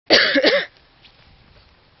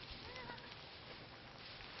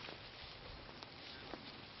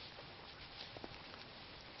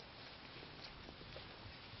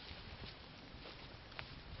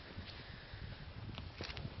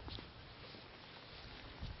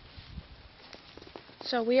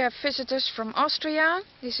So we have visitors from Austria.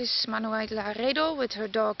 This is Manuela Redl with her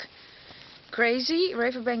dog Gracie,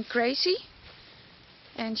 Riverbank Gracie.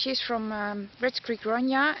 And she's from Richcreek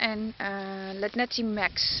Ronja and Letnetti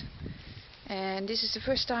Max. And this is the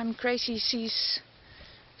first time Gracie sees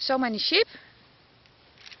so many sheep.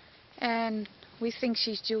 And we think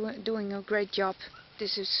she's doing a great job.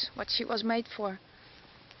 This is what she was made for.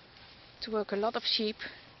 To work a lot of sheep,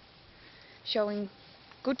 showing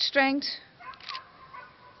good strength.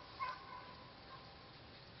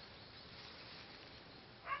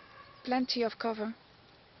 Plenty of cover,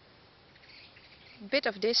 bit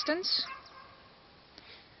of distance.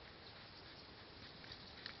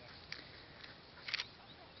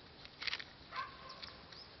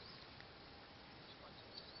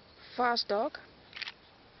 Fast dog.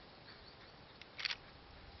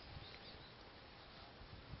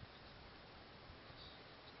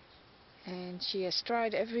 And she has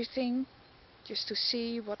tried everything just to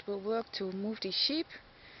see what will work to move these sheep.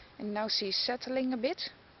 And now she's settling a bit.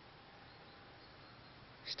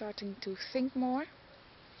 Starting to think more.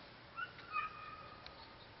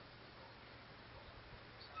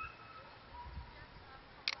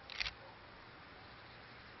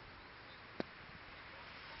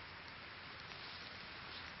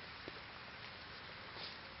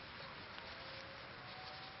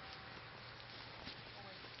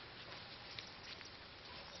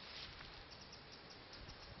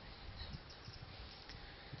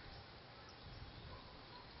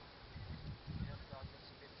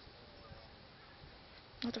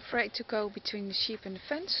 Not afraid to go between the sheep and the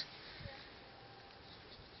fence.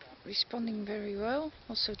 Responding very well,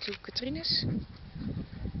 also to Katrina's.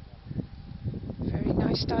 Very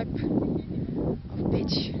nice type of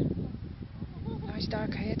bitch. Nice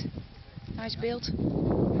dark head, nice build.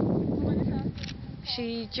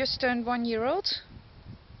 She just turned 1 year old.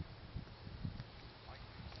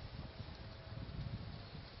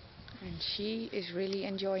 And she is really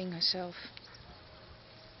enjoying herself.